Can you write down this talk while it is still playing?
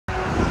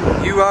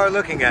You are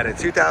looking at a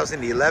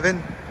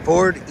 2011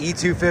 Ford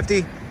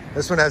E250.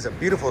 This one has a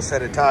beautiful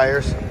set of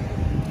tires.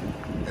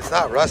 It's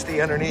not rusty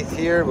underneath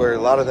here where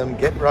a lot of them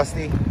get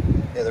rusty.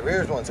 Yeah, the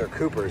rear ones are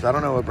Coopers. I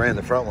don't know what brand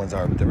the front ones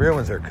are, but the rear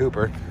ones are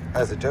Cooper.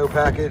 Has a tow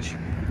package.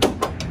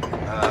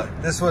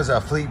 This was a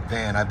fleet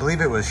van. I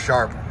believe it was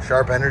Sharp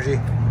Energy.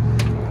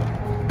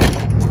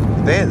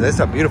 Van, this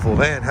is a beautiful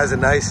van. Has a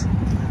nice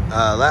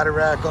ladder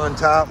rack on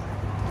top.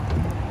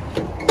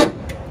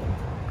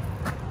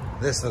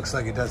 This looks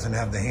like it doesn't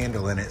have the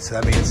handle in it, so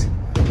that means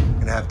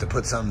I'm gonna have to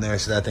put something there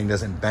so that thing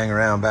doesn't bang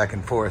around back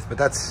and forth, but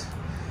that's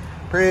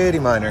pretty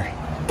minor.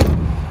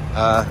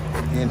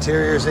 The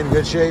interior's in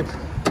good shape.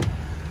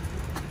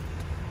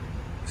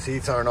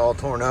 Seats aren't all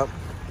torn up.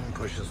 Let me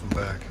push this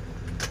one back.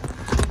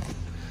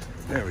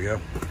 There we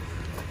go.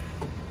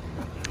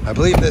 I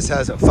believe this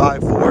has a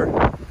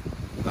 5.4.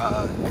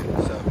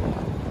 So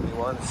give me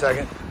 1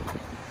 second.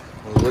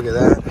 We'll look at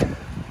that.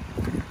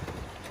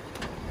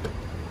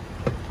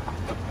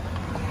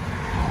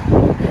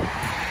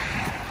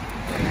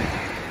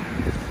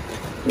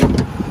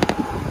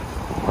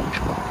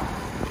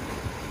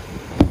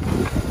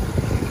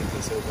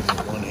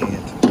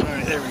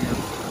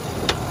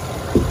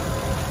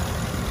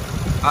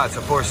 Ah, it's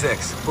a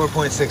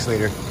 4.6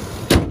 liter.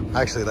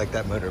 I actually like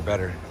that motor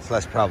better. It's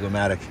less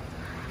problematic.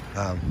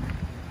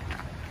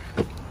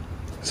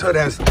 So it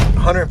has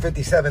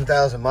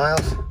 157,000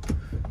 miles,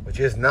 which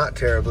is not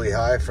terribly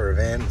high for a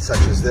van such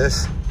as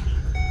this.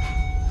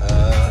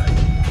 I'm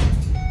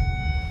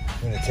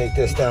gonna take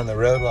this down the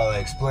road while I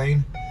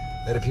explain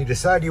that if you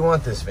decide you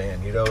want this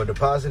van, you'd owe a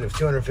deposit of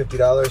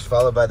 $250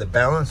 followed by the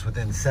balance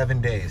within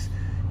 7 days.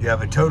 You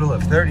have a total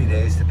of 30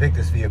 days to pick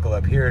this vehicle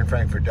up here in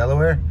Frankfort,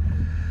 Delaware.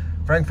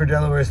 Frankfort,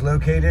 Delaware is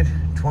located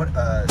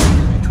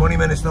 20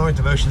 minutes north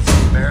of Ocean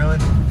City,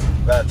 Maryland,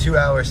 about 2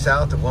 hours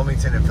south of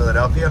Wilmington and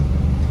Philadelphia.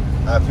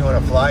 If you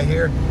want to fly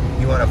here,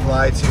 you want to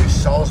fly to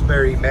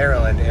Salisbury,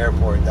 Maryland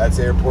Airport. That's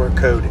airport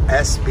code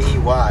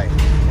SBY,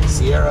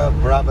 Sierra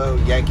Bravo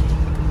Yankee.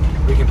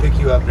 We can pick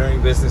you up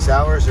during business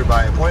hours or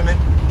by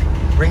appointment,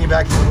 bring you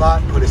back to the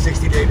lot, put a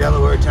 60-day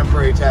Delaware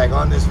temporary tag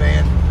on this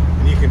van,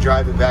 and you can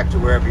drive it back to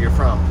wherever you're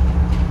from.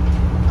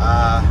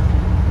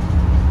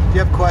 If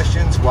you have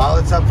questions while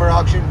it's up for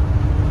auction,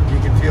 you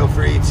can feel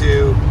free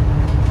to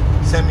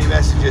send me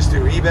messages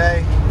through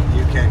eBay.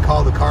 You can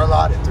call the car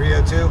lot at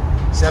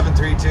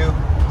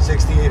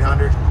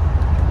 302-732-6800.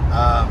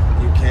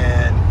 You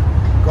can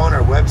go on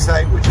our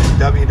website, which is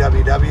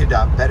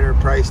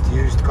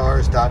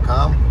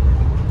www.betterpricedusedcars.com.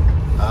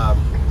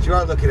 You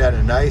are looking at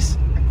a nice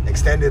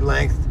extended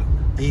length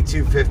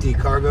E250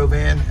 cargo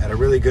van at a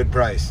really good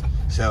price.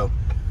 So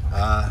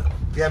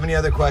if you have any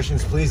other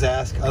questions, please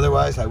ask.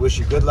 Otherwise, I wish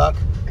you good luck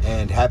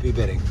and happy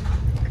bidding.